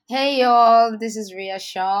Hey y'all, this is Ria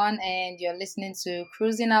Sean, and you're listening to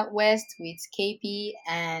Cruising Out West with KP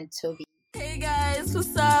and Toby. Hey guys,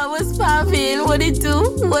 what's up? What's poppin'? What it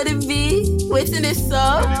do? What it be? Waiting this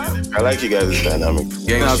up? I like you guys' dynamic.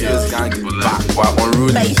 Gang shit, gang back on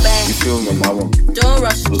road. Baby, You feel me, my one? don't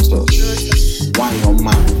rush. Blue touch. Why your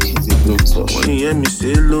man is a blue touch? When you hear me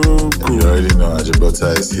say loco, you already know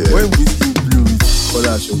Ajibota is here. When we still blues, call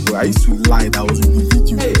out your bro. I used to lie that was in the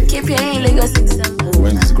video. Keep your in Lagos in December.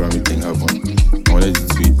 When this Grammy thing happened, I wanted to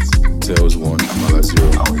tweet Tails 1, Amala 0.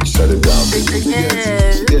 And we shut it down.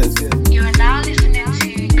 Yes. You are now listening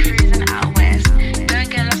to Cruising Out West. Don't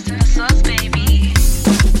get lost in the sauce, baby.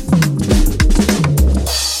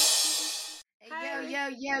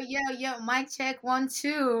 Yo, mic check 1,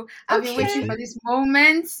 2. I've been waiting for this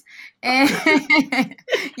moment. And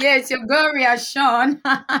yeah, it's your girl Ria Sean.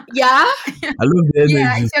 Yeah? I love the energy.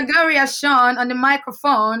 Yeah, it's your girl Ria Sean on the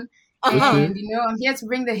microphone. Uh-huh. And I'm here to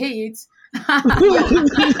bring the heat. I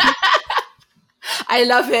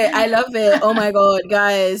love it. Oh my god,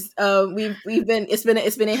 guys. We've been it's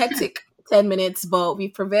been a hectic 10 minutes, but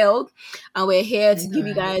we've prevailed and we're here to give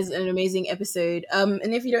you guys an amazing episode. And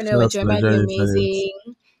if you don't know, we're joined by the amazing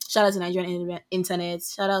shout out to Nigerian Internet,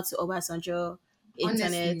 shout out to Obasanjo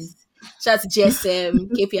Internet, Honestly. shout out to GSM,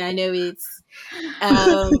 KP, I know it.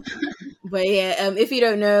 But yeah, if you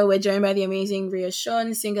don't know, we're joined by the amazing Ria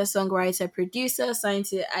Sean, singer, songwriter, producer, signed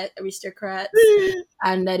to Aristocrats,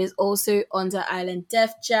 and that is also under Island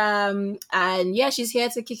Def Jam. And yeah, she's here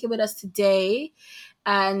to kick it with us today,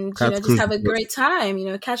 and just have a great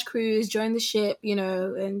time. Catch cruise, join the ship,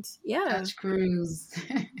 and yeah. Catch cruise.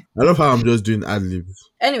 I love how I'm just doing ad libs.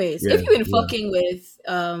 Anyways, Yeah, if you've been fucking with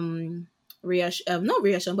not Ria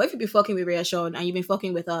Sean, but if you've been fucking with Ria Sean and you've been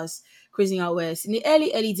fucking with us, Cruising Out West, in the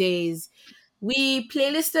early days, we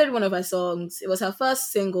playlisted one of her songs. It was her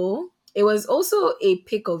first single. It was also a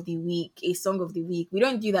pick of the week, a song of the week. We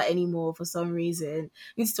don't do that anymore for some reason.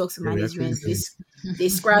 We need to talk to management. They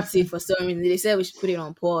scrapped it for some reason. They said we should put it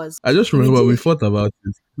on pause. I just remember we thought about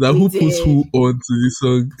it. That who puts who on to the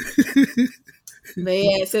song? But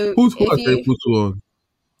yeah, so Who actually puts who on?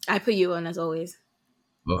 I put you on as always.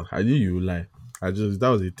 Oh, I knew you would lie. That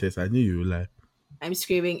was a test. I knew you would lie. I'm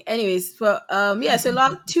screaming. Anyways, but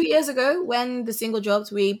so 2 years ago when the single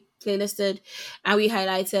dropped, we playlisted and we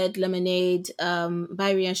highlighted Lemonade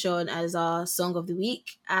by Ria Sean as our song of the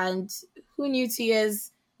week. And who knew 2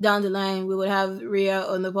 years down the line we would have Ria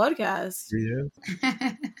on the podcast?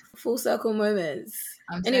 Yeah. Full circle moments.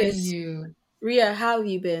 I'm telling you. Ria, how have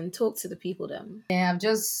you been? Talk to the people then. Yeah, I've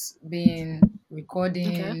just been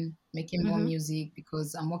recording, making more music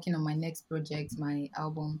because I'm working on my next project, my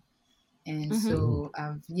album. And so,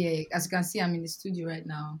 as you can see, I'm in the studio right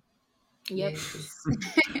now. Yep.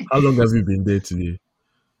 Yeah, How long have you been there today?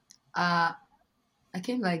 I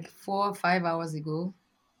came like 4 or 5 hours ago.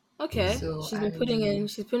 Okay. So She's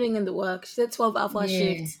putting in the work. She said 12-hour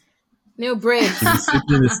shift. No breaks.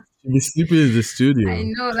 She'll be sleeping in the studio. I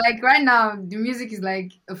know, like right now, the music is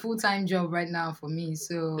like a full-time job right now for me.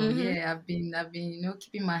 So yeah, I've been,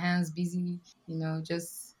 keeping my hands busy,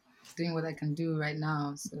 just doing what I can do right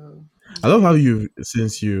now. So I love how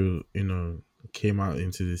since you came out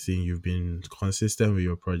into the scene, you've been consistent with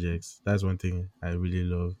your projects. That's one thing I really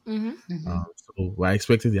love. So we're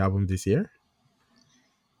expecting the album this year.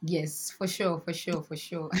 Yes, for sure.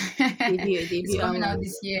 Debut It's coming out album.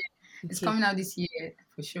 this year. It's coming out this year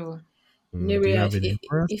for sure. No, Do you Ria, have any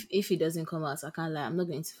for us? if it doesn't come out, I can't lie. I'm not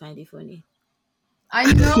going to find it funny.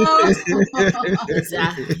 I know.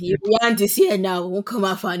 You want this year now, won't come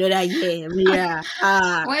out for another year. Ria.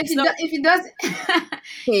 Well, if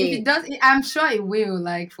it does, I'm sure it will.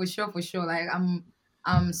 Like for sure. Like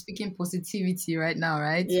I'm speaking positivity right now,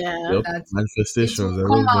 right? Yeah. Yep. That Manifestations. it I will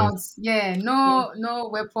come love out. Yeah. No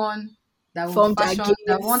weapon that will Formed fashion against.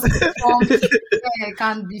 that wants to be formed.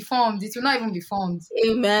 Can be formed. It will not even be formed.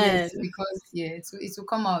 Amen. Yes, because it will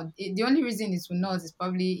come out. The only reason it will not is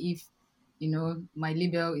probably if my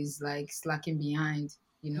label is like slacking behind.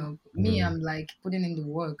 Me, I'm like putting in the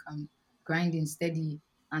work. I'm grinding steady,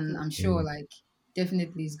 and I'm sure like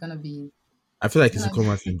definitely it's gonna be. I feel like it will come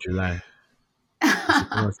out in July.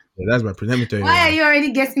 That's my let me tell you. Why are you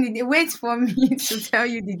already guessing the date? Wait for me to tell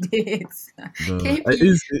you the dates. No.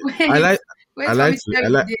 KP, I like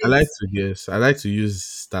to guess. I like to use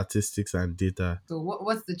statistics and data. So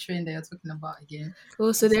what's the trend that you're talking about again?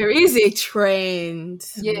 Oh, so there is a trend.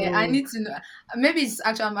 Yeah, I need to know. Maybe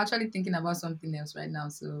I'm actually thinking about something else right now.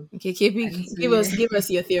 So Okay, KP, give us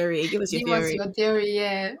your theory. Give us your give us theory. your theory.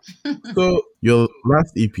 Yeah. So your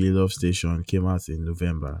last EP, Love Station, came out in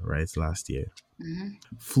November, right? Last year.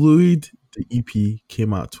 Fluid the EP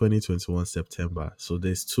came out 2021 September, so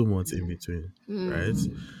there's 2 months in between, right?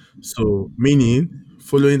 So meaning,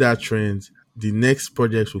 following that trend, the next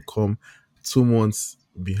project will come 2 months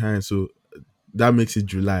behind. So that makes it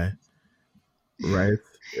July, right?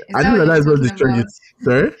 Is I that know what that you're that's not talking the trend. about?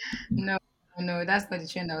 Sorry. No, no, that's not the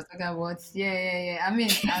trend I was talking about. Yeah, yeah, yeah. I mean,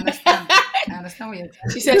 I understand. I understand what you're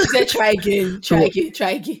trying She to say. said, try again, try So again, try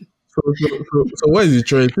again. so what is the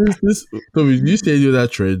trend? This Toby, did you say you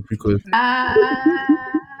that trend? Because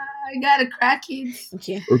I gotta crack it.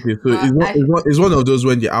 Okay. okay, so But it's one of those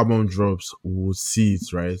when the album drops, we'll see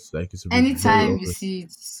it, right? Like it's a bit very anytime you obvious. see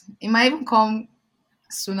it, it might even come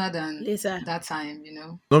sooner than Later. that time, you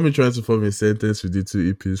know. Not me trying to form a sentence with the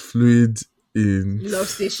two EPs. Fluid in Love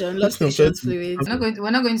station, I'm love trying station's to- fluid.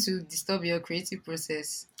 We're not going to disturb your creative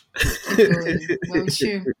process. Keep going. Well,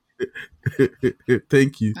 sure.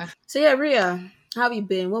 Thank you. So yeah, Ria, how have you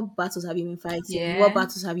been? What battles have you been fighting? Yeah. What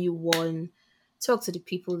battles have you won? Talk to the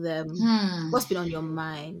people them. Hmm. What's been on your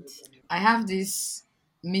mind? I have this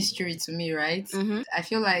mystery to me, right? Mhm. I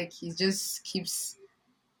feel like it just keeps,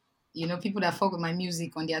 people that fuck with my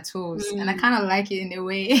music on their toes, and I kind of like it in a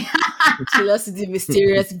way. Curiosity,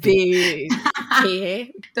 mysterious babe.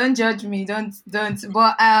 Okay. Don't judge me. Don't.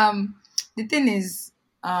 But the thing is,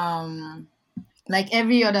 like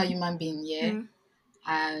every other human being, yeah.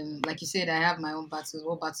 Mm. Like you said, I have my own battles.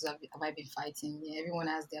 What battles have I been fighting? Yeah, everyone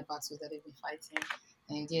has their battles that they've been fighting,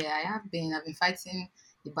 and yeah, I've been fighting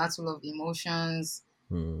the battle of emotions.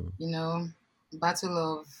 Battle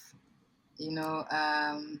of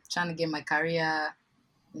trying to get my career,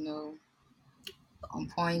 on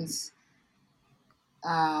point.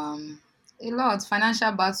 A lot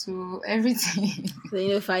financial battle, everything.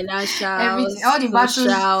 So, financial, Everything, all the battles,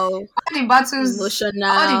 social, emotional,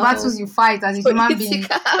 all the battles you fight as a human being,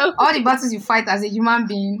 political. all the battles you fight as a human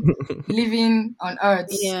being living on earth,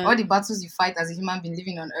 Yeah. all the battles you fight as a human being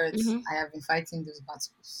living on earth, Mhm. I have been fighting those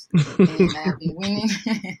battles, and I have been winning.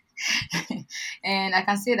 And I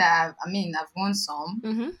can say that I've won some.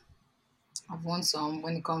 Mhm. I've won some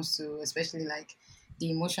when it comes to especially like the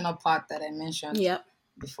emotional part that I mentioned Yep.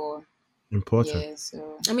 before. Important. Yeah,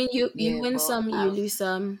 so I mean, you yeah, win but some, you lose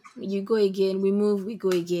some. You go again. We move. We go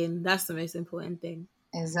again. That's the most important thing.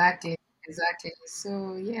 exactly.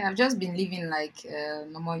 So yeah, I've just been living like a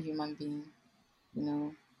normal human being, you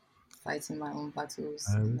know, fighting my own battles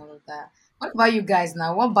and all of that. What about you guys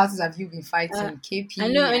now? What battles have you been Uh, fighting? I KP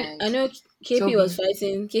know. and I know. KP was Toby.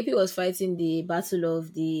 fighting. KP was fighting the battle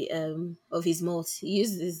of his malt. He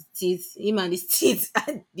used his teeth. Him and his teeth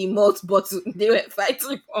and the malt bottle. They were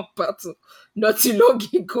fighting one battle not too long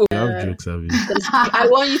ago. You have jokes, have you? I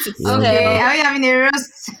want you to Yeah. Okay, tell. are we having a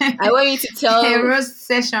roast? I want you to A tell. roast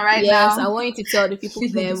session right Yes, now. I want you to tell the people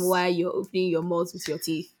them Please. why you're opening your mouth with your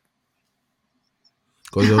teeth.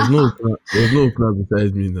 Because there was no plan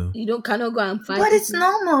besides me now. You cannot go and find. But it's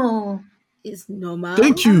normal. It's normal.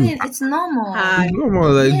 Thank I you. mean, it's normal. Hi. It's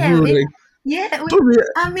normal, like Yeah, bro, it- like Yeah, Toby,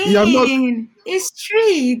 you have not it's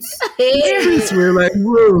streets. Hey. streets were like,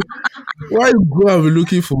 bro, why you go and be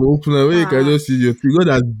looking for opener when you can just see your thing? God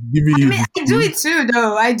has given you the I do key. it too,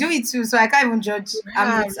 though. I do it too, so I can't even judge.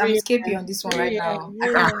 I'm Rhea, with KP on this one right now. I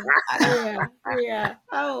Rhea, can't. Rhea.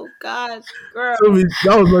 Oh God, girl, Toby,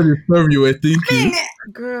 that was not the term you were thinking.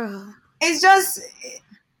 girl. It's just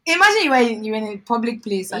imagine you're in a public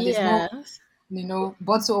place and there's Yeah, no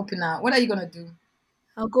bottle opener. What are you gonna do?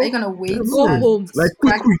 I'll Are go. you gonna wait Go and home. Like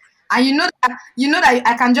quick. And you know that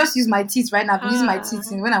I can just use my teeth right now. I've been using my Ah.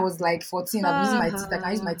 teeth when I was like 14. I've been using my teeth. I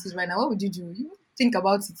can use my teeth right now. What would you do? You think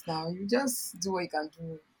about it now. You just do what you can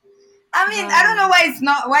do. I mean, I don't know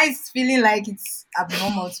why it's feeling like it's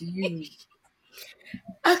abnormal to you.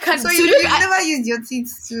 I can't. So So you've I never used your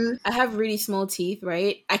teeth to. I have really small teeth,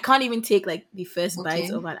 right? I can't even take like the first Okay.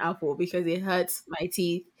 bite of an apple because it hurts my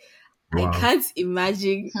teeth. I Wow. can't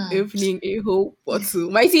imagine opening a whole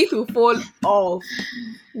bottle. My teeth will fall off.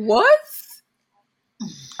 What?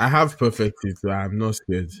 I have perfect teeth, so I'm not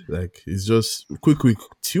scared. Like it's just quick,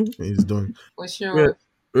 two, it's done. For sure.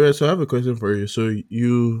 Yeah, so I have a question for you. So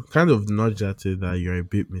you kind of nudged at it that you're a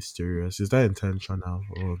bit mysterious. Is that intentional,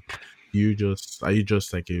 or are you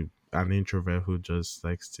just like an introvert who just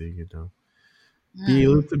likes to, be a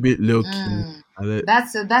little bit low key?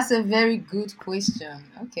 That's a very good question.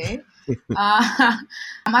 Okay.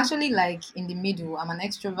 I'm actually like in the middle. I'm an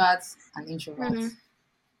extrovert and introvert. Mhm.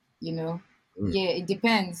 You know? Yeah, it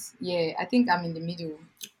depends. Yeah, I think I'm in the middle.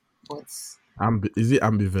 But Is it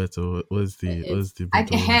ambivert or what's the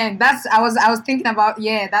better one? I was thinking about,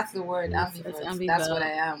 yeah, that's the word, It's ambivert. ambivert. That's what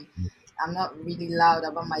I am. I'm not really loud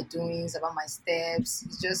about my doings, about my steps.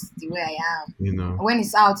 It's just the way I am. You know. And when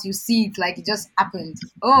it's out, you see it like it just happened.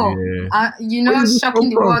 Oh, Yeah. Where you know, did this come shocking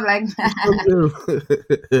the from? world like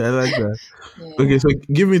I like that. Okay, yeah. so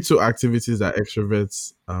give me two activities that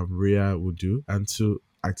extroverts Ria would do, and two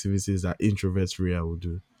activities that introverts Ria would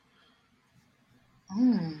do.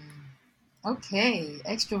 Hmm. Okay,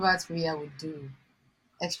 extrovert Ria would do.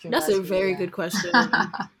 That's a Extrovert very Ria. good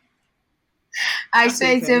question. I That's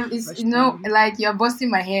a swear very good it's you know question. like you're busting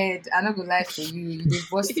my head. I'm not gonna lie for you. You did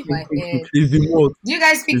bust my head. It's the most. Do you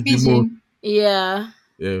guys It's speak the most. pidgin? Yeah.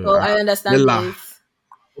 Yeah. Well, I understand Bella. this.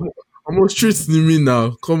 Almost treats me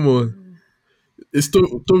now. Come on. It's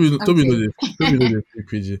Toby know Okay. the speak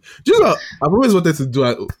PG. Do you know I've always wanted to do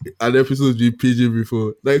an episode with PG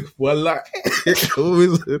before. Like voila. I've always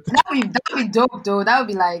wanted. That would be dope though. That would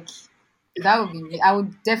be like that would be. I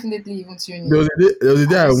would definitely even tune There was in. a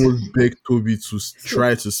day I I just almost begged Toby to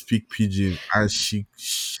try to speak pidgin, and she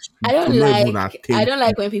I could don't not even like I attempt don't it.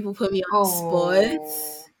 like when people put me on the spot.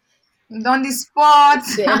 oh on the spot.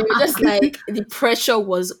 And it was just like the pressure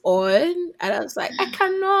was on, and I was like, I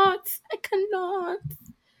cannot.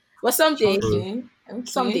 But someday, So Okay.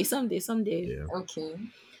 someday, Okay. someday, someday. yeah, Okay.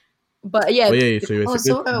 But yeah, but yeah. So you were Oh,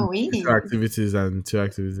 saying so are two we. activities and two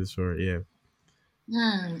activities for yeah.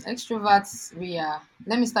 Extroverts Ria.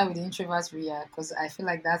 Let me start with the introverts Ria because I feel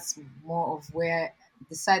like that's more of where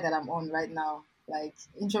the side that I'm on right now. Like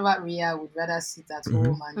introvert Ria would rather sit at Mm-hmm.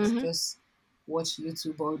 home and mm-hmm, just watch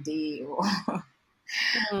YouTube all day or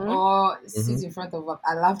mm-hmm. or Mm-hmm. sit in front of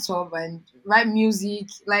a laptop and write music.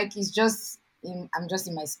 Like it's just I'm just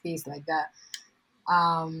in my space like that.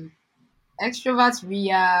 Um, Extrovert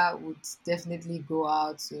Ria would definitely go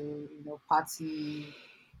out to party,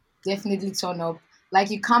 definitely turn up. Like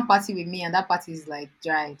you can't party with me and that party is like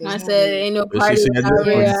dry. There's I no said, way. ain't no She party said without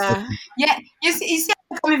Yes. Rhea. Yeah, you see,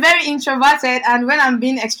 I'm very introverted, and when I'm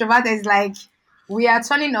being extroverted, it's like we are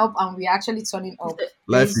turning up and we are actually turning up.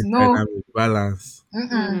 Life There's is no dynamic, balance.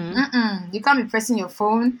 Mm-hmm. You can't be pressing your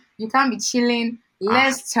phone. You can't be chilling. Ah,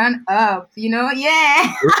 Let's turn up.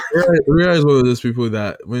 Yeah. Ria is one of those people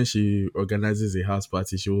that when she organizes a house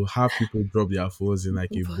party, she will have people drop their phones in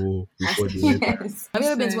like a bowl before they enter. Yes. Have you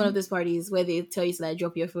ever been to one of Listen. those parties where they tell you to like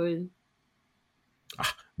drop your phone?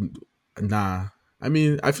 Nah, I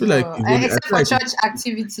mean, I feel like No, it's only, I except feel for like church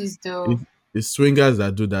activities, though. it's swingers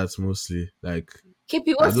that do that mostly. Like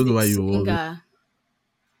KP, I what's don't know a why you always swinger?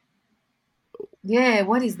 Yeah,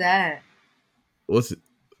 what is that? what's it?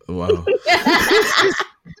 Wow.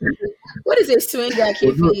 What is a swinger,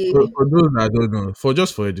 For those, KP? for those that don't know,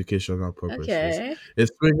 for educational purposes, Okay. a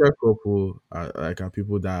swinger couple are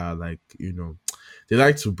people that are like they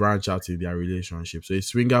like to branch out in their relationship. So a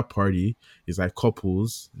swinger party is like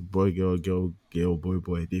couples, boy, girl, girl, girl, boy,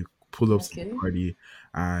 boy. They pull up to the Okay. party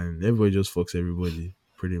and everybody just fucks everybody,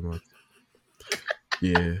 pretty much.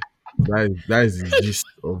 Yeah, that is the gist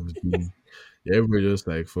of the. Yeah, everybody just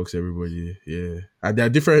like fucks everybody. Yeah, and there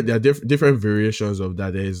are different variations of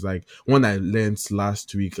that. There's like one I learned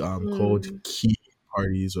last week called Mm. key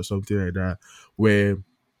parties or something like that, where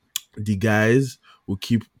the guys will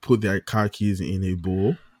put their car keys in a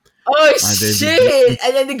bowl, Oh and then shit!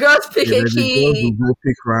 And then the girls pick yeah, a then the girls will key. go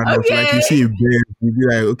pick random. So like you Okay. see a Benz, you'll be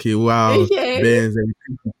like, okay, wow, Okay. Benz, and you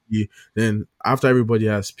pick the key. Then after everybody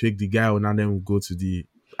has picked, the guy will now then will go to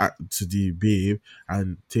the babe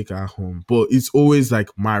and take her home. But it's always like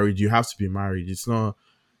married. You have to be married. It's not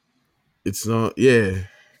yeah.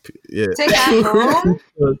 Yeah. Take her home?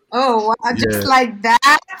 Oh, wow, just Yeah. like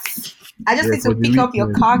that? I just Yeah, need to for the pick up your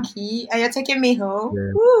weekend. car key and you're taking me home.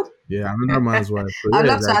 Yeah. Woo. Yeah, another man's wife. So I'd yeah,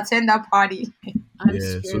 love to like attend that party. I'm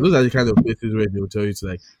yeah. So scared. those are the kind of places where they'll tell you to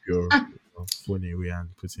like keep your phone away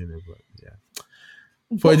and put in it. But yeah.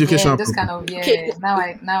 For But, Yeah, educational those kind purposes. of okay, Now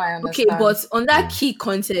I okay, understand. but on that Yeah. key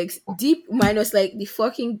context, deep minus like the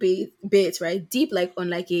fucking bit, right? Deep like on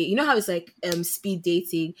like how it's like speed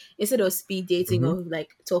dating. Instead of speed dating Mhm. or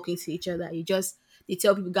like talking to each other, they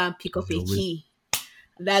tell people go and pick up a Your way. key.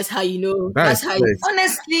 That's how you know. That That's is how flex.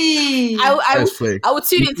 Honestly, I That is would flex. I would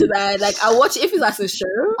tune into that. Like I watch if it's as a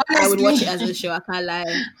show, I would watch it as a honestly, show. I can't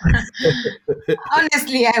lie.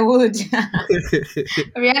 honestly, I would.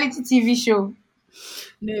 A reality TV show.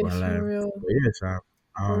 No, Well, for real, but yeah, Sha,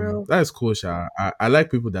 for real. that's cool, Sha. I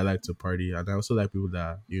like people that like to party, and I also like people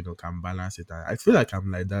that can balance it. And I feel like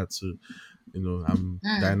I'm like that too. I'm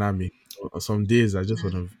dynamic. Some days I just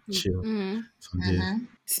want to chill. Mm. Some days.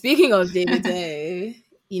 Speaking of David,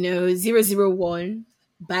 001,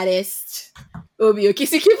 baddest. Obi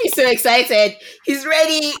Okisi, keep me so excited. He's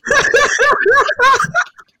ready.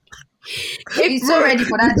 If He's so ready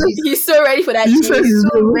for that he's gist. so ready for that You said gist. He's his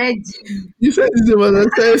so name. ready. You said his name, and I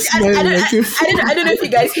started smiling like a fool. I don't know if you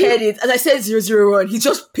guys heard it. As I said 001, he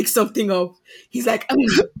just picked something up. He's like,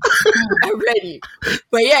 Hmm. I'm ready.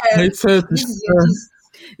 But yeah, I said, This is your gist.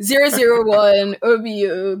 001,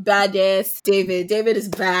 OBU, Baddest, David. David is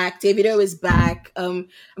back. Davido is back. I'm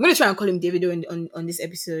gonna try and call him Davido on this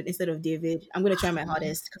episode instead of David. I'm gonna try my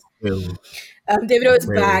hardest. well, Davido is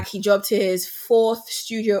well, back. He dropped his fourth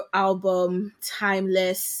studio album,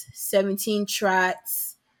 Timeless, 17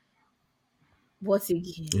 tracks. What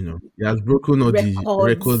again? he has broken all the records.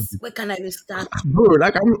 Records. Where can I even start? Bro,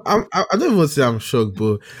 like I don't even say I'm shocked,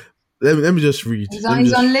 but let me just read. He's on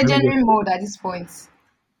legendary mode at this point.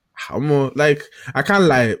 I'm more, like, I can't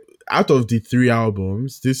lie. Out of the three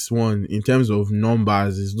albums, this one, in terms of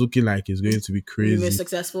numbers, is looking like it's going to be The most crazy.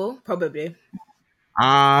 successful? Probably.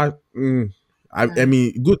 Ah, I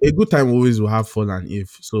mean, a good time always will have fun and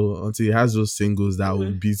if so until it has those singles that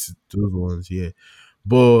will beat those ones, yeah.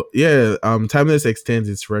 But yeah, Timeless extends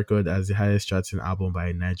its record as the highest charting album by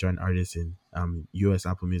a Nigerian artist in US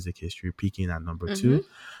Apple Music history, peaking at number two.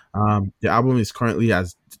 The album is currently,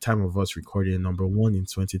 as the time of us recording, number one in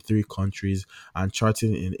 23 countries and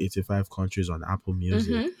charting in 85 countries on Apple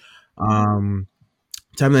Music. Um,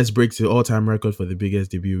 Timeless breaks the all-time record for the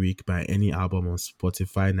biggest debut week by any album on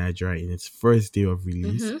Spotify Nigeria in its first day of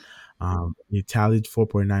release. It tallied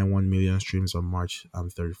 4.91 million streams on March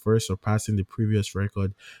 31st, surpassing the previous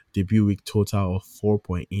record debut week total of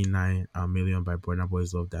 4.89 million by Burna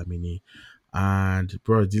Boy's Love That Mini. And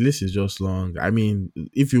bro, the list is just long. I mean,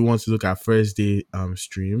 if you want to look at first day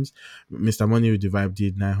streams, Mr. Money with the Vibe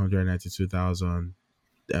did 992,000.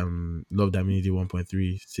 Love That Mini did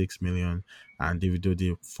 1.36 million, and Davido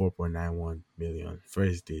did 4.91 million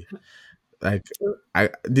first day. Like,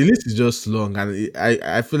 the list is just long, and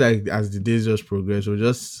I feel like as the days just progress, we'll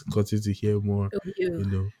just continue to hear more. OBU. You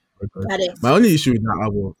know, records. Baddest. My only issue with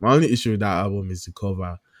that album is the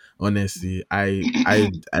cover. Honestly, I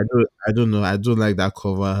don't know. I don't like that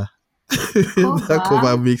cover. That cover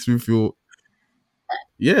Cover. makes me feel,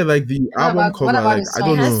 yeah, like the album What cover. about Like, the I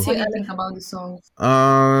don't Has songs? know. What to do you think about the songs?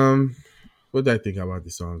 What do I think about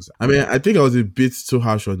the songs? I mean, I think I was a bit too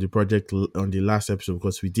harsh on the project on the last episode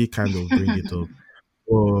because we did kind of bring it up.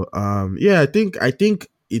 Well, yeah, I think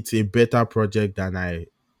it's a better project than I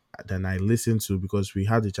listened to because we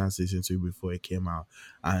had the chance to listen to it before it came out,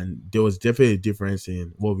 and there was definitely a difference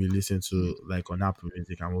in what we listened to like on Apple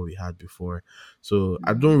Music and what we had before. So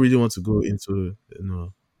I don't really want to go into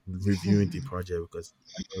reviewing the project because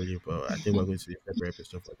but I think we're going to be a separate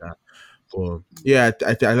episode for that. But yeah,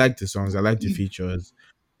 I like the songs. I like the features.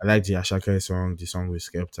 I like the Ashake song, the song with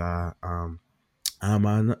Skepta.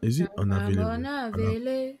 Is it I'm unavailable?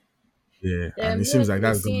 unavailable. Yeah, and Them it seems not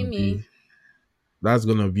like to see me. that's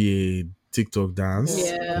gonna be a TikTok dance.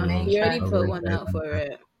 Yeah, Main he already track. put one out for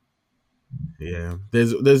it. Yeah,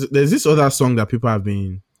 there's this other song that people have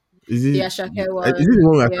been. Is The it Ashake is one. it the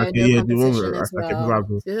one with Yeah, Atake? no Yeah, the one with competition as Atake. People well. have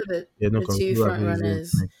been, These are yeah, no the two people have front been using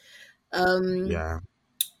runners. it. Yeah.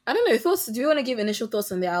 I don't know. Thoughts? Do you want to give initial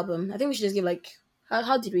thoughts on the album? I think we should just give like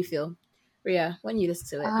how did we feel? Ria, when you listen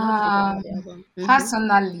to it, how did you feel about the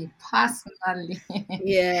album? Personally,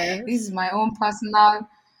 Yeah. this is my own personal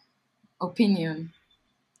opinion.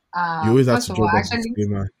 You always have First to of all, drop that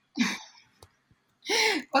disclaimer.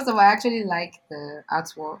 I actually like the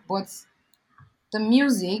artwork, but the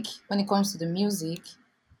music, when it comes to the music,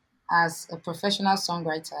 as a professional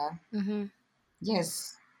songwriter,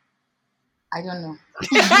 yes, I don't know.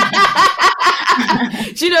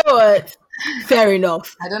 Do you know what? Fair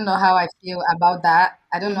enough. I don't know how I feel about that.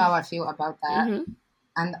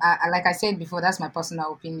 And like I said before, that's my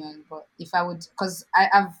personal opinion. But if I would, because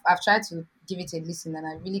I've tried to give it a listen, and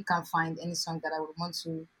I really can't find any song that I would want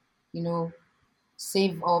to, you know,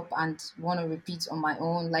 save up and want to repeat on my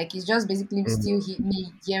own. Like, it's just basically still hit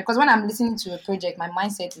me. Yeah, because when I'm listening to a project, my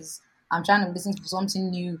mindset is I'm trying to listen to something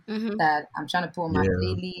new that I'm trying to put on my Yeah.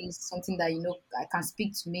 playlist, something that I can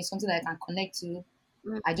speak to me, something that I can connect to.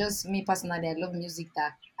 Me personally, I love music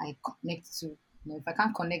that I connect to. If I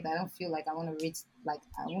can't connect, I don't feel like I want to rate, like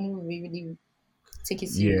I want to really take it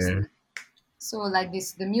Yeah. seriously. So like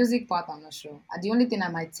this, the music part, I'm not sure. The only thing I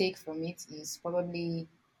might take from it is probably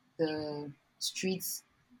the street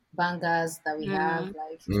bangers that we have.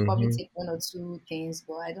 Like probably take one or two things,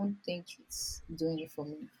 but I don't think it's doing it for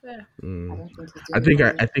me. I don't think it's I doing it think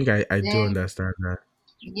for me. I think I do Then understand that.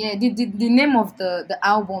 yeah, the name of the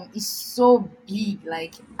album is so big.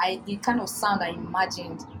 Like the kind of sound I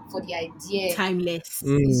imagined for the idea. Timeless.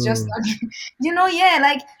 It's just like yeah,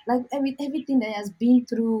 like everything that has been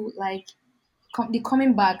through, like the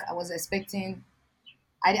coming back. I was expecting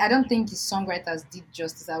I don't think his songwriters did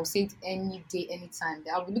justice. I would say it any day, anytime.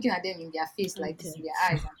 I'll be looking at them in their face like this, in Okay.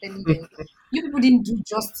 their eyes, and telling them, you people didn't do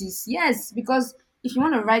justice. Yes, because if you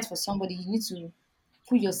want to write for somebody, you need to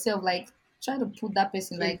put yourself like try to put that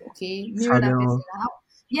person Yeah. like okay, mirror that person. Channel. How,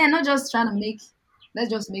 yeah, not just trying to make. Let's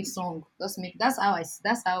just make song. Let's make. That's how I.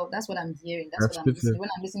 That's what I'm hearing. That's what That's I'm listening. Peter. When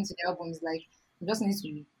I'm listening to the album, it's like it just needs to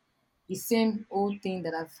be the same old thing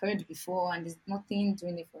that I've heard before, and there's nothing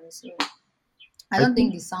doing it for me. So I I don't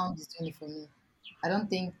think think the sound is doing it for me. I don't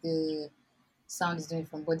think the sound is doing it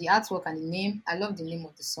for me. But the artwork and the name, I love the name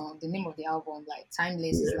of the song, the name of the album, like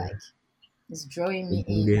Timeless is like yeah. it's drawing me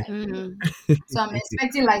in, Okay. like Mm. so I'm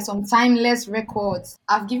expecting like some timeless records.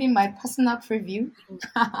 I've given my personal preview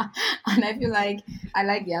and I feel like I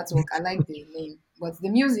like the artwork, I like the name. But the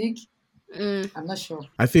music, Mm. I'm not sure.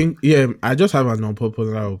 I think yeah, I just have an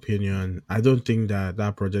unpopular opinion. I don't think that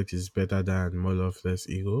that project is better than More Love Less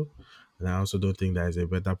Ego, and I also don't think that is a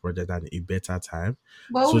better project than A Better Time.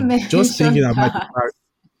 But So who just thinking mentioned about the that?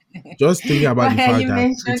 fact, just thinking about Why the are fact you that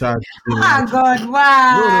mentioning? Twitter has been Ah like God,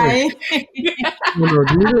 no no why? no no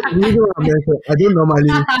the reason why I mentioned I don't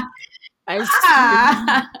normally I'm screaming.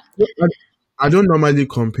 Ah. I, I don't normally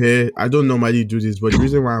compare. I don't normally do this, but the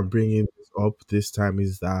reason why I'm bringing this up this time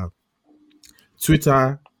is that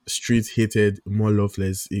Twitter street hated More Love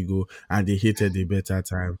Less Ego and they hated A Better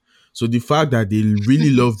Time. So the fact that they really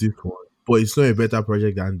love this one, but it's not a better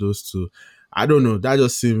project than those two, I don't know. That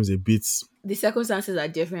just seems a bit. The circumstances are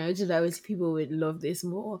different, which is why people would love this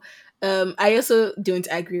more. I also don't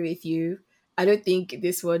agree with you. I don't think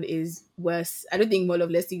this one is worse. I don't think More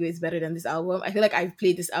Love Less Ego is better than this album. I feel like I've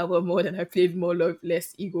played this album more than I played More Love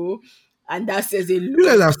Less Ego, and that says a You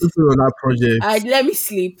guys lot. are sleeping on that project. Let me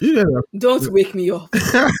sleep. You guys Don't wake me up.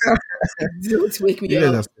 are. Don't wake me You guys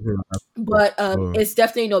up. are sleeping on that project. But Oh, it's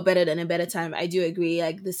definitely not better than A Better Time. I do agree.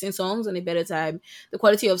 Like the sing songs on A Better Time, the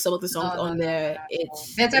quality of some of the songs No, no, on no, no, there, no, no.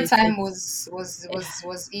 it's Better it's time it's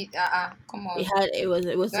was it. Come it on. had it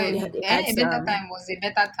was Don't only even, it had a better some. time was a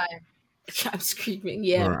better time. I'm screaming.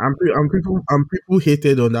 Yeah, people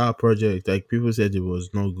hated on that project. Like people said it was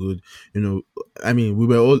not good. You know, I mean,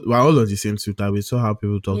 we're all on the same Twitter. We saw how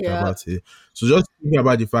people talked yeah. about it. So just thinking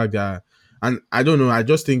about the fact that, and I don't know, I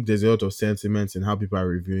just think there's a lot of sentiment in how people are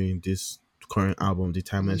reviewing this current album, the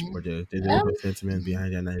Timeless Hmm. project. There's a lot Um, of sentiment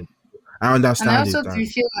behind it, and I And I understand also it. do And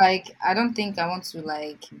feel like I don't think I want to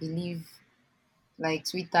like believe like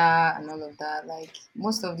Twitter and all of that. Like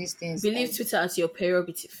most of these things, believe Twitter as your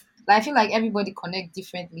prerogative. like I feel like everybody connect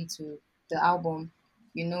differently to the album,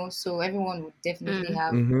 so everyone would definitely Mm.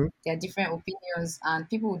 have mm-hmm. their different opinions, and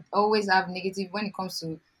people would always have negative when it comes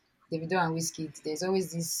to Davido and Whiskey. There's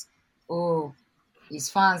always this, oh, his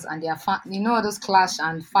fans and their fan, those clash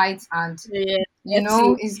and fights, and Yeah,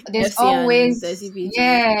 FC, is there's FC, and the always, CPG.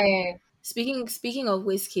 yeah. Speaking of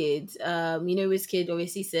Wizkid, Wizkid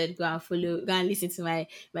obviously said go and listen to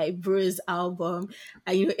my bro's album,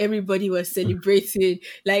 and everybody was celebrating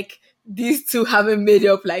like these two haven't made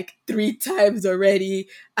up like 3 times already,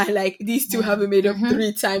 and like these two haven't made up Mm-hmm.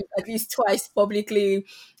 3 times, at least twice publicly,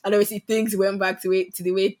 and obviously things went back to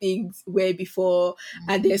the way things were before,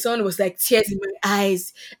 and then someone was like tears in my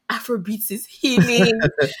eyes, Afrobeats is healing,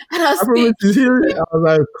 and I I was promise you, seriously, thinking, I was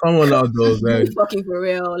like, come on out, though. be Like, fucking for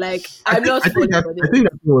real. Like, I'm not falling for I this. think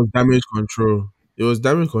that thing was damage control. It was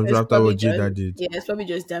damage control It's after probably what just Jada did. yeah, it's probably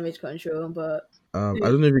just damage control. But I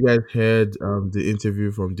don't know if you guys heard the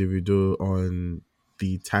interview from Davido on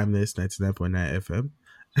the Timeless 99.9 FM.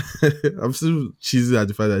 I'm still cheesy at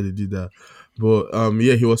the fact that they did that. But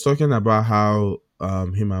yeah, he was talking about how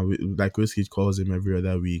him and like Whiskey calls him every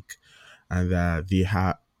other week, and that they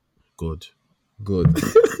have good. who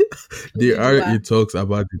They did are what? in talks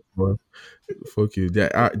about the tour. Fuck you. They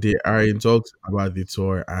are in talks about the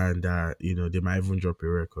tour, and they might even drop a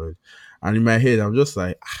record. And in my head, I'm just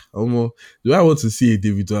like, almost. Do I want to see a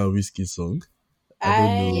Davido and Whiskey song? I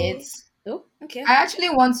don't know. Yet. I oh okay. I actually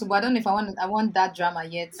want to, but I don't know if I want that drama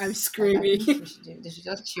yet. I'm Like I screaming. think they should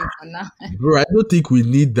just chill for now. Bro, I don't think we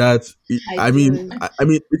need that. I I mean, do. I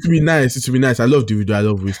mean, it would be nice. It would be nice. I love Davido. I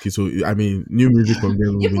love Whiskey. So I mean, new music from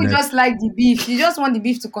them would be People nice. just like the beef. You just want the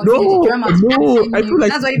beef to continue, the No, drama to no. I continue. feel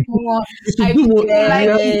like That's what people want. it should I'm do more. People like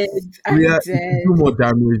Yeah, it. dead. I'm it should do dead. more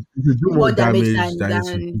damage. It should do more More damage damage than it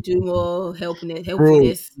should than do. do more helpfulness. Bro,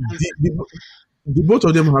 Helpfulness. the both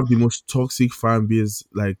of them have the most toxic fan base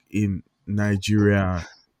like in Nigeria.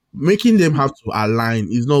 Making them have to align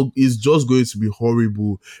is just going to be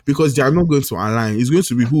horrible because they are not going to align. It's going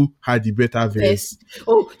to be who had the better verse. Best.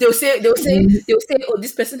 Oh, they'll say, oh,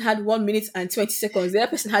 this person had 1 minute and 20 seconds. The other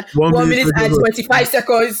person had One one minute, minute and 25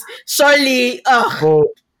 seconds. Surely, or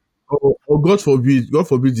God forbid,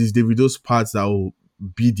 is Davido's parts that will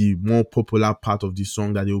be the more popular part of the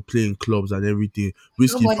song that they will play in clubs and everything.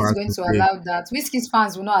 Whiskey Nobody's fans going will to play. allow that. Whiskey's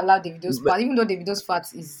fans will not allow Davido's part, even though Davido's part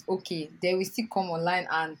is okay. They will still come online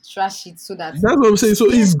and trash it so that That's what I'm saying. So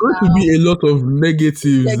yes, it's going to now be a lot of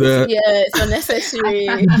negatives Legacy, that yeah, it's unnecessary.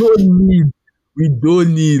 we don't need. We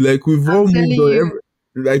don't need. Like we've I'm all moved telling on. you,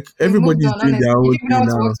 Like we've moved everybody's on. doing Honestly, their if own you thing don't want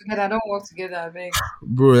to now, work together, don't work together. I beg.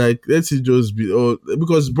 bro. Like let's just be. Oh,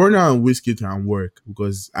 because Burna and Whiskey can work.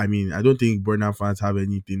 Because I mean, I don't think Burna fans have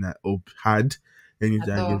anything that had anything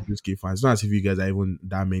At all. against Whiskey fans. It's not as if you guys are even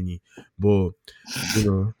that many, but you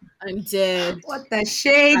know. I'm dead. What the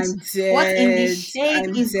shade? I'm What in the dead. shade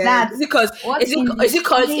I'm is dead. that? Is it because What is it in the is it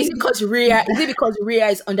because is shade it because Rhea is it because Rhea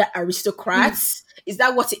is under aristocrats? Is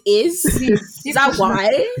that what it is? Please, Is that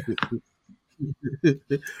why?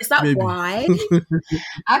 Is that Maybe, why?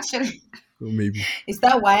 actually, maybe. is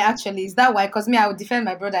that why? Actually, is that why? Because me, I would defend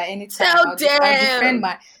my brother anytime. Tell I'll defend them.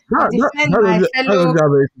 my, I'll defend my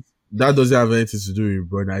fellow. That doesn't have anything to do with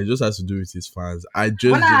Burna. It just has to do with his fans. I When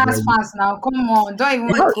just I ask genuinely. fans now, come on, don't even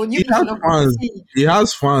want to go. You He people has not fans. see. He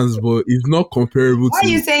has fans, but it's not comparable Why are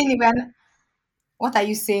you to. saying it? What are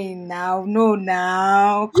you saying now? No,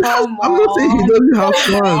 now, come I'm not saying he on, doesn't have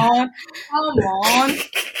come fans. on, come on,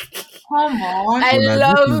 come on. I But now this is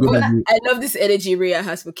love gonna be. I love this energy Rhea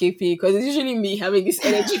has for KP because it's usually me having this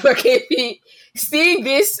energy for KP. Seeing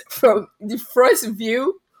this from the front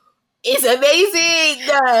view is amazing.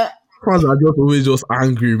 Fans are just always just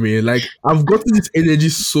angry, man. Like I've gotten this energy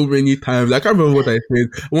so many times. Like, I can't remember what I said.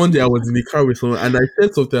 One day I was in the car with someone and I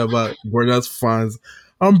said something about Burna's fans.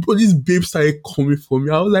 But this babe started coming for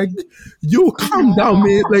me. I was like, yo, calm down,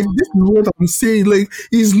 man. Like, this is what I'm saying. Like,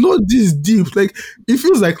 it's not this deep. Like, it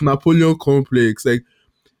feels like Napoleon complex. Like,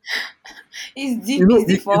 It's deep, you know, it's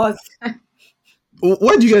deep for us.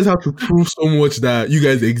 why do you guys have to prove so much that you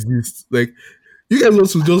guys exist? Like, you guys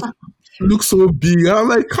also just look so big. I'm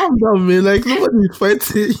like, calm down, man. Like, nobody's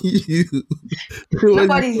fighting you.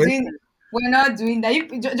 Nobody's doing. We're not doing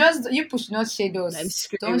that. Just you push, not shade I'm us.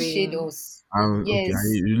 Don't shade screaming. us. Okay, Yes,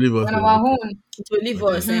 you leave us on alone. our own. To leave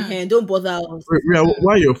us Mhm. and don't bother us. Rhea,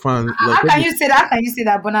 why are your fans? Like, How can you say that? How can you say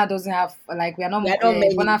that Bona doesn't have like we are not We are not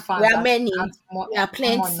many. Bona fans? We are many. More, We are come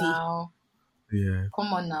plenty. on now. yeah, Come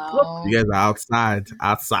on now. you guys are outside.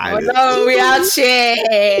 Oh no, we out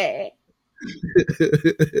here.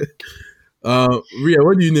 Rhea,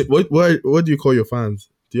 what do you name? What do you call your fans?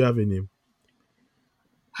 Do you have a name?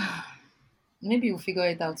 Maybe we'll figure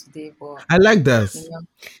it out today, but I like that. you know,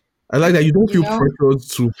 I like that you don't you feel know, pressured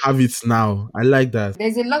to have it now. I like that.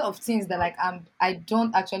 there's a lot of things that like I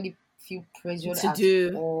don't actually feel pressured To at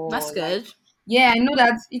do. all. That's Like, good. yeah, I know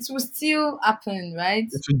that it will still happen, right?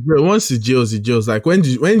 Once it jails. Like when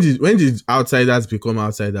did outsiders become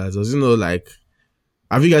outsiders? Was like,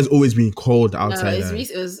 have you guys always been called No, outsiders?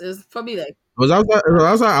 it was probably like It was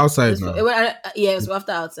outside now. yeah, it was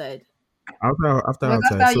after outside. After It was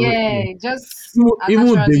outside. after, So yeah, just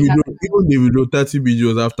even naturally happened. Davido 30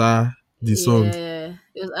 videos after the song. Yeah,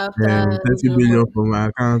 it was after 30 million from my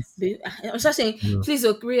account. I was just saying, Yeah. please,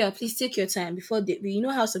 Okria, please take your time before you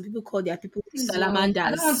know how some people call their people Please,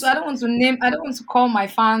 salamanders. I don't want to name. I don't want to call my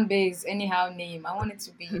fan base anyhow name. I want it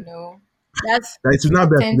to be, That's Like, it should not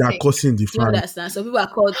be that they are authentic. cursing the do you fans. understand? Some people are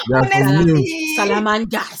called There are some names.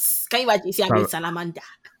 salamanders. Can you imagine? You see, I'm a Sal- salamander.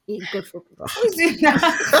 Yeah, good for Who's doing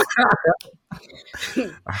that?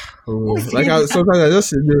 Oh, Who's like doing that? sometimes I just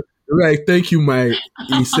say, like, thank you, my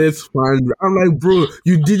insect fan. I'm like, bro,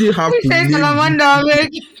 you didn't have Who to says name salamander?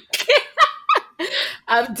 Like,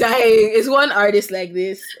 I'm dying. It's one artist like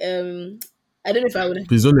this. I don't know if I would.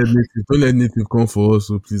 Please don't let native come for us.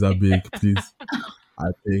 So please, I beg, please. I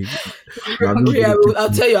beg. Now, don't Okay, do it. I'll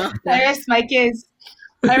tell you after. I rest my case.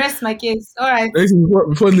 I rest my case. All right.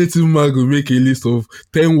 Before native man go make a list of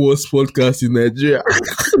 10 worst podcasts in Nigeria,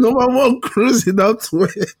 number one, cruising out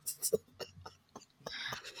west.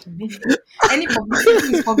 Any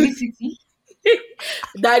publicity is publicity.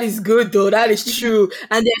 That is good though. That is true.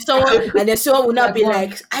 And then someone will not be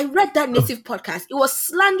like, I read that native podcast. It was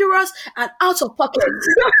slanderous and out of pocket.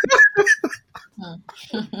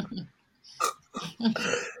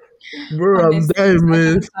 Bro, I'm Honestly, dying,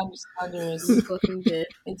 man. it's slanderous. Fucking dead.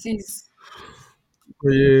 It is.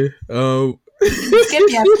 Yeah.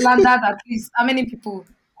 KP has slandered at least how many people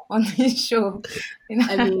on this show?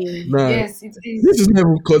 I mean, Nah. Yes, it is. This is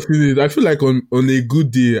never cutting it. I feel like on a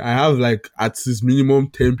good day, I have like at least minimum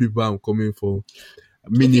 10 people I'm coming for. he's a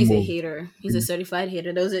Minimum. hater. He's a certified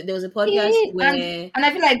hater. There was a podcast where And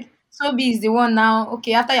I feel like Toby is the one now.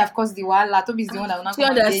 Okay, after you have caused the wala, Toby is the one that will not Do you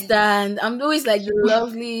come and bail you. understand? I'm always like the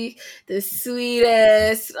lovely, the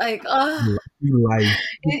sweetest. Like, Life.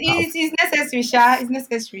 It's necessary, Sha. It's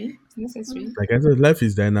necessary. It's necessary. Like I said, life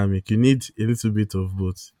is dynamic. You need a little bit of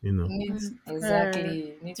both, You need her,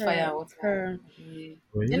 exactly. You need fire her, and water. her. Yeah.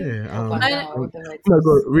 But And yeah, Up and I, down, or oh whatever it my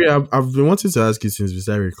god, is. Ria, I've been wanting to ask you since we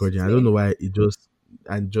started recording. I don't know same. why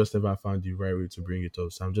I just never found the right way to bring it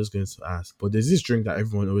up. So I'm just going to ask. But there's this drink that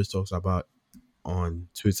everyone always talks about on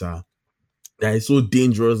Twitter that is so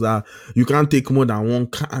dangerous that you can't take more than one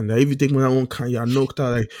can. That if you take more than one can, you're knocked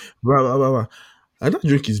out. Like blah blah blah blah. And that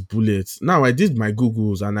drink is bullets. Now I did my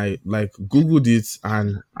Googles and I like Googled it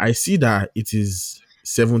and I see that it is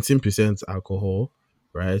 17% alcohol,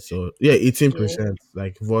 right? So yeah, Yeah. 18%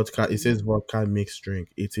 like vodka. It says Mhm. vodka mixed drink,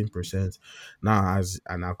 18%. Now as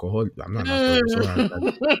an alcohol, I'm not an alcoholic, so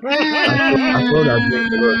I saw that drink.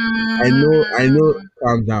 I know. Mm.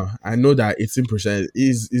 Calm down. I know that 18%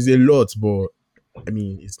 is a lot, but I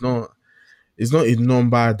mean, it's not a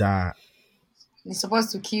number that It's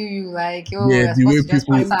supposed to kill you. Like, oh, yeah, you're the way supposed to just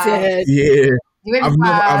people pass I'm out. dead. yeah. The way I've people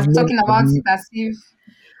never, are I've not, talking about it as if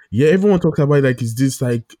yeah, everyone talks about it like it's this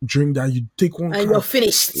like drink that you take one And you're can.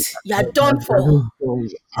 finished. You're I done for.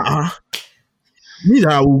 just me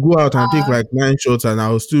that I will go out and take uh like 9 shots and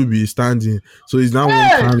I'll still be standing. So it's now one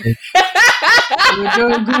Hey! can like,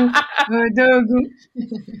 Odogu. Odogu.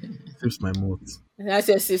 tips my mouth. That's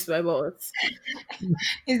your sis, my boss.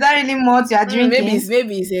 Is that really malt you are drinking?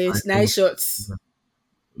 Maybe it's I a know. nice shots.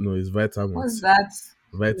 No, it's What's Vitamalt. that?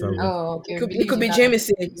 Vitamalt. Oh, okay. We It believe could you be now.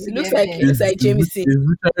 Jameson. We see It the looks like evidence. Jameson. It's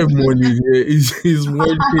literally morning. Yeah, it's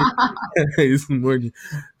morning. It's morning.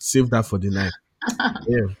 Save that for the night.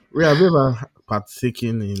 Yeah. Ray, have you ever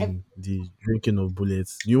partaken in the drinking of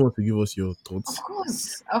bullets? Do you want to give us your thoughts?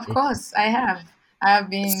 Of course, I have. I have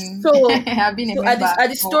been, So, I've been a so member are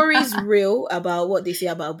the before. stories real about what they say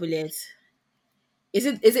about bullets? Is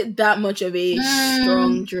it that much of a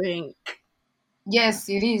strong Mm, drink? yes,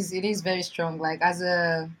 it is. It is very strong. Like as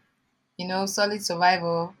a, solid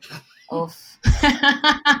survivor of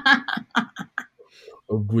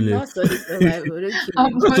Of Not bullets. solid survival. Don't kill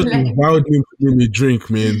of me. That's such a bullets. wild name to name a drink,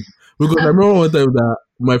 man. Because I remember one time that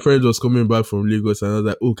my friend was coming back from Lagos and I was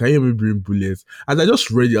like, oh, can you help me bring bullets? And I just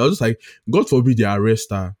read it. I was just like, God forbid they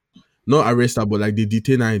arrest her. Not arrest her, but like they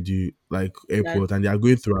detain her in the like That, airport and they are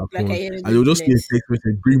going through her like I phone. hear And the they'll just see a bullets. text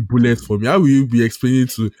message, bring bullets for me. How will you be explaining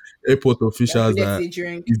to airport That officials bullets that they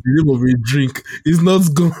drink. it's the name of a drink? It's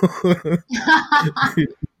not gone.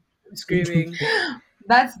 Screaming.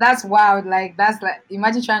 That's wild. Like that's like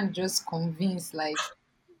imagine trying to just convince like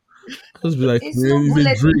I'll just be like, it's man, not it's a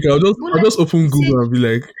bullet. drink. I'll Bullet. just open See, Google and be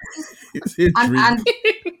like, it's a drink. and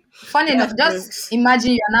funny enough, That's just jokes.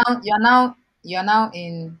 imagine you're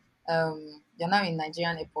now in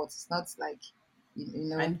Nigerian airports. It's not like you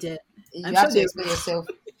know I'm dead. I'm you have sure to they. explain yourself.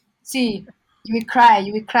 See, you will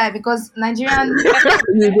cry because Nigerian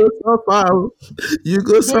You go suffer. You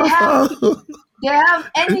go they have suffer. they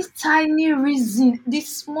have any tiny reason, the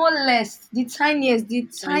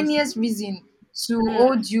tiniest reason to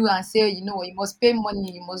hold you and say, you know what, you must pay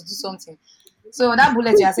money, you must do something. So that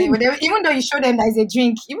bullet you are saying, even though you show them that is a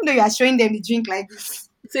drink, even though you are showing them the drink like this,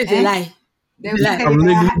 So it's a eh? lie. They It's will a still lie. tell you I'm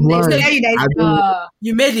legally that they will blind. tell you that I it's, don't.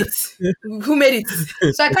 You made it. Who made it?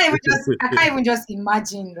 so I can't even just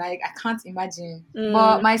imagine. Like I can't imagine.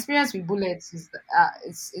 But Mm. my experience with bullets is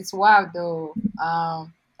it's wild though.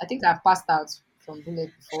 I think I've passed out from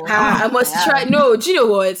bullet before. I I must try. have. No, do you know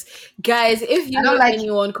what, guys? If you I know don't like.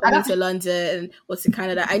 anyone I coming don't. to London or to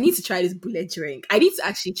Canada, I need to try this bullet drink. I need to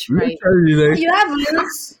actually try it. Literally, Oh, like, you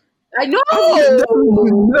haven't. I that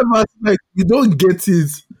will know. never, like, you don't get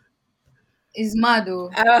it. It's mad though.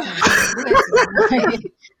 Uh, Bullet is mad.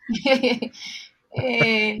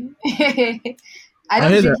 I I don't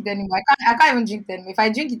heard drink that. it anymore. I can't even drink it anymore. If I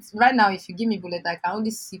drink it right now, if you give me bullet, I can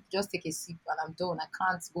only sip, just take a sip and I'm done. I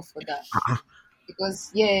can't go further.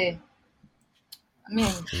 Because yeah, I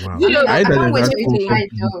mean Wow. you know, I heard I that can't there's wait an for you to KP, try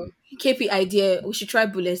it uncontrollable. though. KP idea. We should try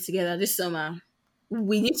bullets together this summer.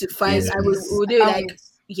 We need to find. Yes, Yeah. I will. please. We'll I do it can't like wait.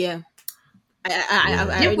 yeah. Yeah.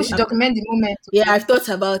 I You people already. should document the moment. Yeah, Oh. I've thought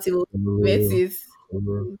about it. We'll document Oh, it.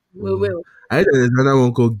 oh, We oh. will. I heard that there's another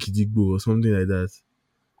one called Gidigbo or something like that.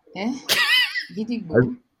 Eh? I,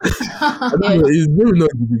 Gidigbo. I don't Yeah. know. It's maybe not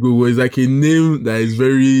Gidigbo, but it's like a name that is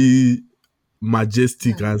very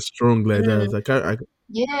majestic Hmm. and strong like that. Mm.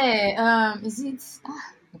 Yeah. Is it?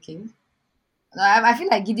 Okay. No, I feel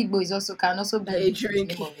like Gidigbo is also can also A be the drink.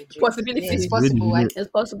 name of a drink. Yeah, it's Possibility. where did we possible. name, It's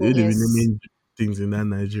where possible. did we Yes. naming things in that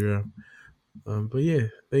Nigeria? But yeah,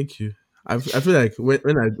 thank you. I feel like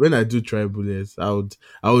when I do try bullets, I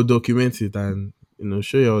would document it and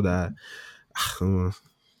show you all that.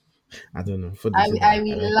 I don't know. For I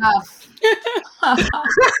December, will laugh.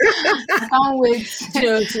 I can't wait.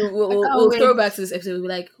 So I can't we'll throw wait. back to this episode. We'll be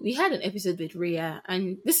like, we had an episode with Ria,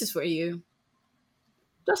 and this is for you.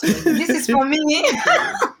 Just for you. This is for me.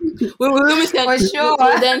 For sure.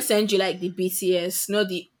 We'll then send you like the BTS, not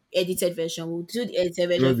the edited version. We'll do the edited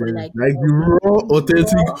version for like the raw,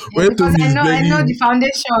 authentic. When Because Toby is I know begging, the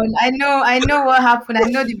foundation. I know what happened. I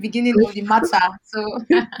know the beginning of the matter. So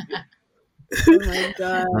oh my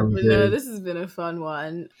god. I'm But no, dead. this has been a fun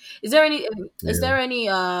one. Is there any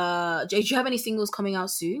do you have any singles coming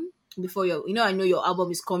out soon? Before I know your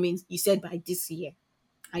album is coming, you said by this year.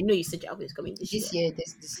 I know you said your album is coming this year.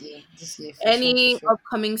 this year. Any For sure.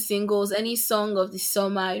 upcoming singles, any song of the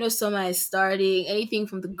summer? Summer is starting. Anything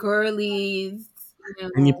from the girlies?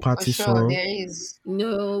 Any For party sure, song? there is.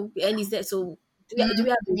 And is that so? Do we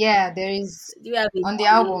have Yeah, there is. do we have On the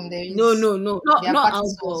album, there is. No, There are not party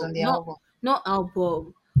songs on album, the album. not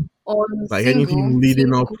album. On Like Single. anything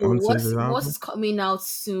leading up single, onto what's the what's album? coming out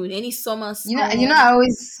soon? Any summer song? I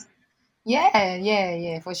always.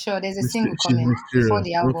 Yeah, for sure. There's a single She's coming before mysterious.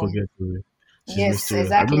 the Don't album. forget to it. She's Yes,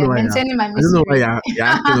 mysterious. I don't exactly. know I'm why. maintaining my I don't know why mystery. you're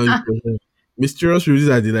asking all these questions. Mysterious reviews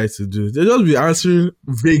that they like to do. They just be answering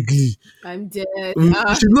vaguely. I'm dead.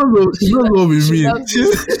 She knows what She we mean. loves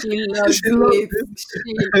it. She loves She loves it. She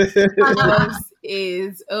loves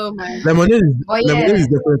it. Oh my god. But Lemonade yeah, is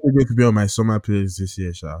definitely going to be on my summer playlist this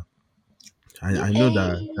year, Sha. I know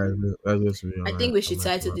that. yay. That's going to be I on think we on should my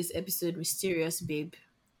title summer. this episode Mysterious Babe.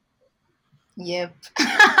 Yep.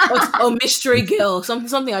 Or Mystery Girl.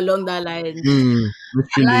 Something along that line.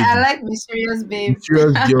 Mystery I lady. like Mysterious Babe.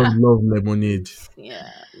 Mysterious girls love lemonade.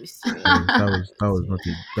 Yeah, Mysterious. That was not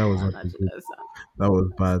a good. That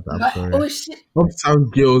was bad. I'm But- sorry. Oh shit. Uptown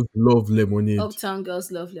girls love lemonade. Uptown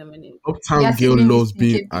girls love lemonade. Uptown Yeah, girl singing loves this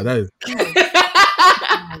being. KP. That is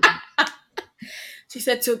She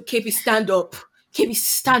said to KP, stand up. KP,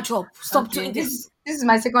 stand up. Stop Okay, doing this. this is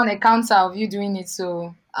my second encounter of you doing it,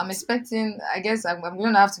 so I'm expecting. I guess I'm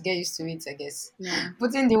going to have to get used to it. I guess Yeah.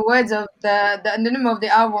 putting the words of the name of the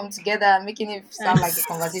album together and making it sound like a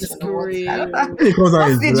conversation. Or what? I don't know. because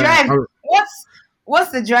What's the drive? I'm-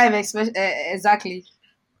 What's the drive exactly?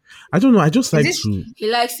 I don't know. I just like this- to. He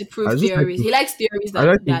likes to prove I just like theories. to- He likes theories I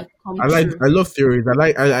like to- that come true. I love theories.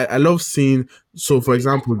 I love seeing. So, for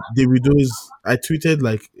example, Davido's. I tweeted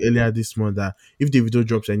like earlier this month that if Davido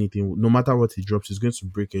drops anything, no matter what he drops, he's going to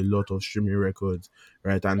break a lot of streaming records,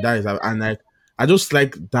 right? And that is, and I just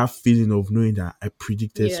like that feeling of knowing that I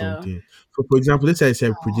predicted Yeah. something. So, for example, let's say I say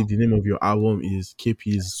I predict the name of your album is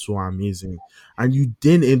KP is so amazing, and you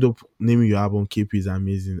then end up naming your album KP is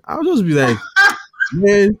amazing. I'll just be like,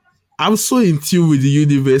 man, I'm so in tune with the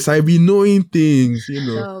universe. I be knowing things,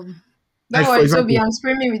 Don't Like, for worry, example- Toby. I'm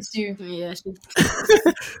screaming with you. Yeah.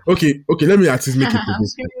 Okay. Let me at least make a I'm prediction.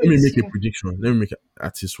 screaming Let me with make a you. prediction. Let me make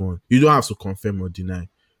at least one. You don't have to confirm or deny.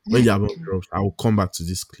 When the album drops, I will come back to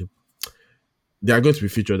this clip. They are going to be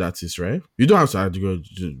featured artists, right? You don't have to argue,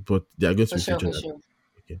 but they are going to For be sure, featured. for sure.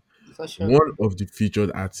 Okay. For sure. One of the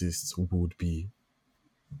featured artists would be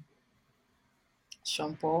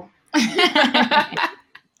Sean Paul.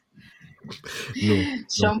 no.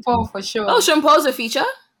 Sean Paul for sure. Oh, Sean Paul's a feature?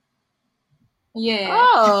 Yeah.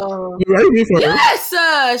 Oh. You are you for it? Yes,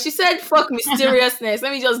 sir. She said, fuck mysteriousness.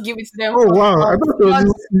 Let me just give it to them. Oh wow! I thought it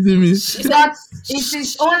was teasing me. But it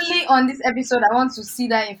is only on this episode I want to see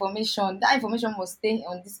that information. That information must stay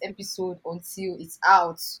on this episode until it's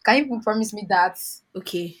out. Can you people promise me that?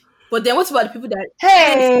 Okay. But then what about the people that...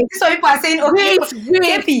 Hey, this is what people are saying. Okay,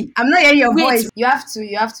 Wait. KP, I'm not hearing your Wait. voice. You have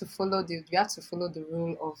to follow the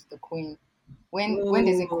rule of the queen. When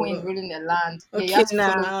there's a queen ruling the land, Okay, you have to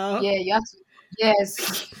now. follow. Yeah, you have to. Yes.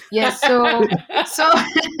 So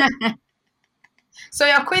so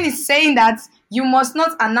your queen is saying that you must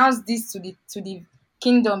not announce this to the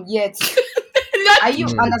kingdom yet. Are you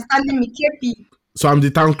understanding me, KP? So I'm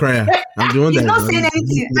the town crier. I'm the one He's that not is- saying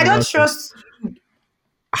anything. I don't trust.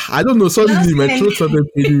 I don't know. Suddenly, my saying throat started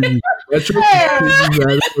paining me. My throat started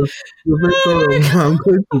paining me. I'm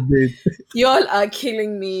going to bed. Y'all are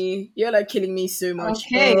killing me. Y'all are killing me so much.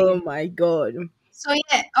 Okay. Oh my god. So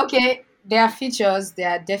yeah, okay. There are features. There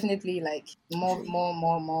are definitely like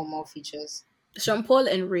more features. Sean Paul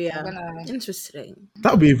and Rhea. I'm gonna- Interesting.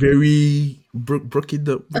 That would be a very broke it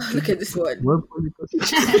up. Look at this one. One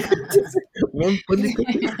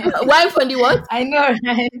polycut. Why Pondi what? I know,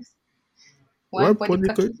 right? One body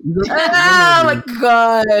polycut. cut- Oh my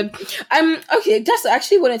god. I'm okay. Just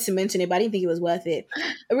actually wanted to mention it, but I didn't think it was worth it.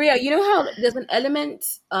 Rhea, you know how there's an element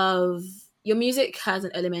of your music has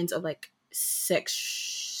an element of like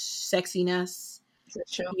sexiness.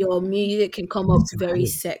 Sure. your music can come up very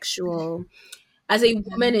sexual. As a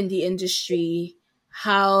woman in the industry,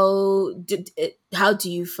 how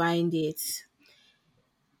do you find it?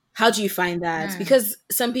 How do you find that? Mm, Because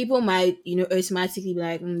some people might, automatically be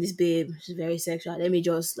like, this babe, she's very sexual. Let me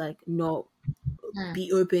just like not mm,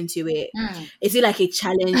 be open to it. mm. Is it like a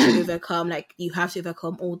challenge you overcome? Like you have to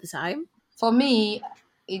overcome all the time? For me,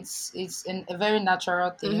 a very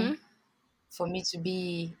natural Mm-hmm. thing for me to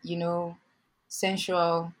be,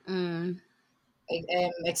 sensual, Mm-hmm.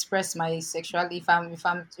 express my sexuality. If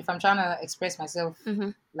I'm trying to express myself Mm-hmm.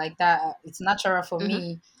 like that, it's natural for Mm-hmm.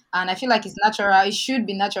 me, and I feel like it's natural. It should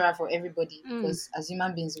be natural for everybody Mm-hmm. because as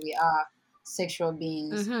human beings, we are sexual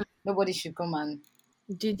beings. Mm-hmm. Nobody should come and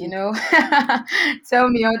Did you you? know tell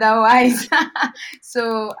me otherwise.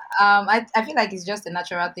 So I feel like it's just a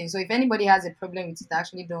natural thing. So if anybody has a problem with it, I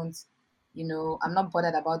actually don't, I'm not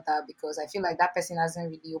bothered about that because I feel like that person hasn't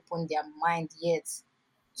really opened their mind yet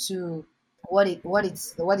to what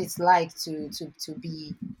it's like to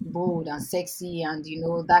be bold and sexy, and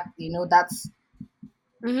that's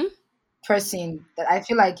Mm-hmm. person. That I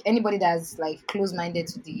feel like anybody that's like close minded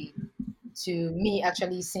to me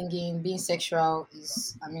actually singing, being sexual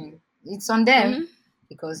is, I mean, it's on them Mm-hmm.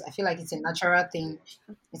 because I feel like it's a natural thing.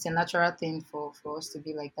 It's a natural thing for us to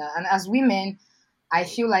be like that. And as women, I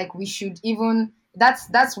feel like we should even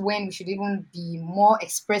that's when we should even be more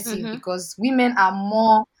expressive Mm-hmm. because women are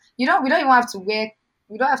more, we don't even have to wear,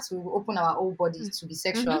 we don't have to open our whole bodies to be Mm-hmm.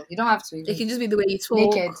 sexual. You don't have to It even can just be be the way you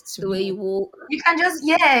naked talk, to the way be, you walk. you can just,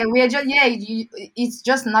 yeah, we're just, yeah, it's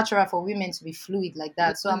just natural for women to be fluid like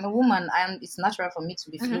that. So I'm a woman, and it's natural for me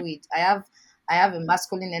to be Mm-hmm. fluid. I have a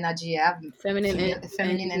masculine energy, I have feminine energy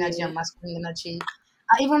and Energy. masculine energy.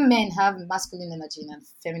 Even men have masculine energy and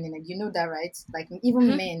feminine energy. You know that, right? Like even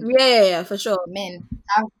Mm-hmm. Yeah, for sure. men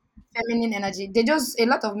have feminine energy. A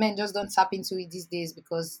lot of men just don't tap into it these days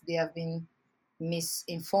because they have been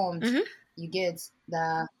misinformed. Mm-hmm. You get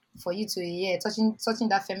that for you to, yeah, touching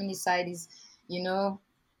that feminine side is, you know,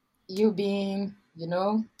 you being,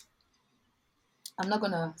 I'm not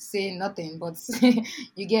gonna say nothing, but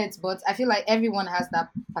you get. But I feel like everyone has that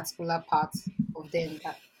particular part of them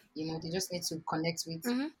that they just need to connect with.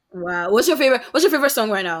 Mm-hmm. Wow. What's your favorite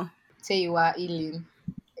song right now? Say you are healing.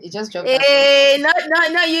 It just dropped that song. Hey,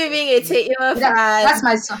 not you being a Taylor That's fan.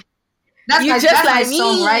 my song. That's You my just that's my like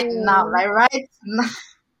song right now. me. Like right now.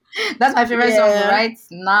 That's my favorite song Yeah. right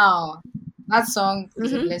now. That song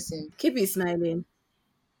is a Mm-hmm. blessing. Keep it smiling.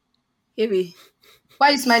 Keep it. Why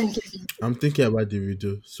are you smiling, Kefi? I'm thinking about the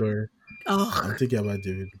video. Sorry. I'm Oh. thinking about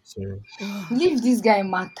the video. Sorry. Leave this guy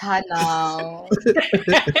matter now.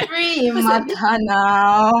 Free him Listen, matter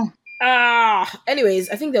now. anyways,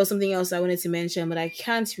 I think there was something else I wanted to mention, but I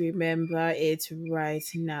can't remember it right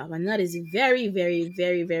now. And that is very, very,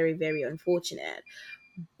 very, very, very unfortunate.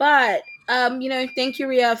 But thank you,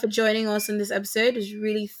 Ria, for joining us in this episode. It was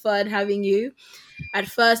really fun having you. At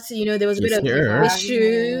first, there was a bit It's of Thank you for here. having me.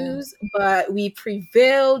 issues, but we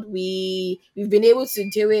prevailed. We've been able to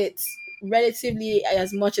do it relatively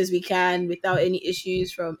as much as we can without any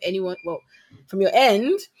issues from anyone. Well, from your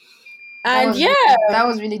end. That And was yeah, really that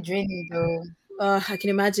was really draining though. I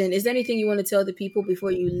can imagine. Is there anything you want to tell the people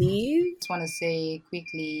before you leave? Just want to say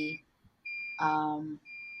quickly, um,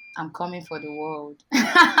 I'm coming for the world.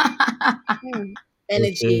 Hmm. Okay.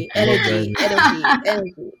 Energy, Love that. energy, energy,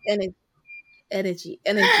 energy, energy, energy,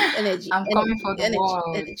 energy, energy, I'm coming energy, for the energy,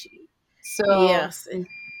 world. energy. So Yes. And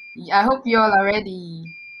I hope you all are ready.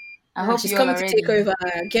 I hope she's you all coming are to take ready. over.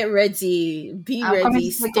 Get ready. Be I'm coming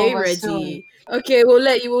ready. to take Stay over soon. ready. Okay, we'll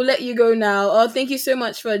let you go now. Oh, thank you so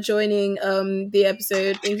much for joining the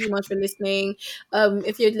episode. Thank you so much for listening.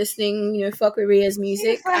 If you're listening, fuck with Ria's Thank you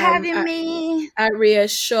music. for having me. At Ria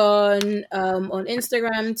Sean on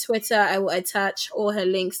Instagram, Twitter. I will attach all her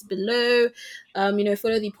links below.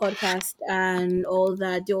 Follow the podcast and all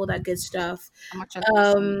that. Do all that good stuff. I'm actually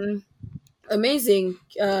listening. Amazing.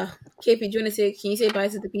 KP, do you want to say? Can you say bye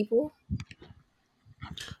to the people?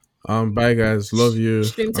 Bye guys. Love you.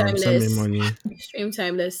 Stream Send me timeless. money. Stream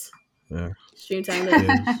timeless. Yeah. Stream timeless.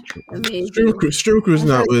 Yeah. Amazing. Stream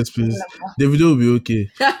cruising I'm out sure west, please. The video will be okay.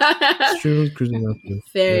 Stream cruising out west.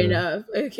 Fair Yeah. enough. Okay.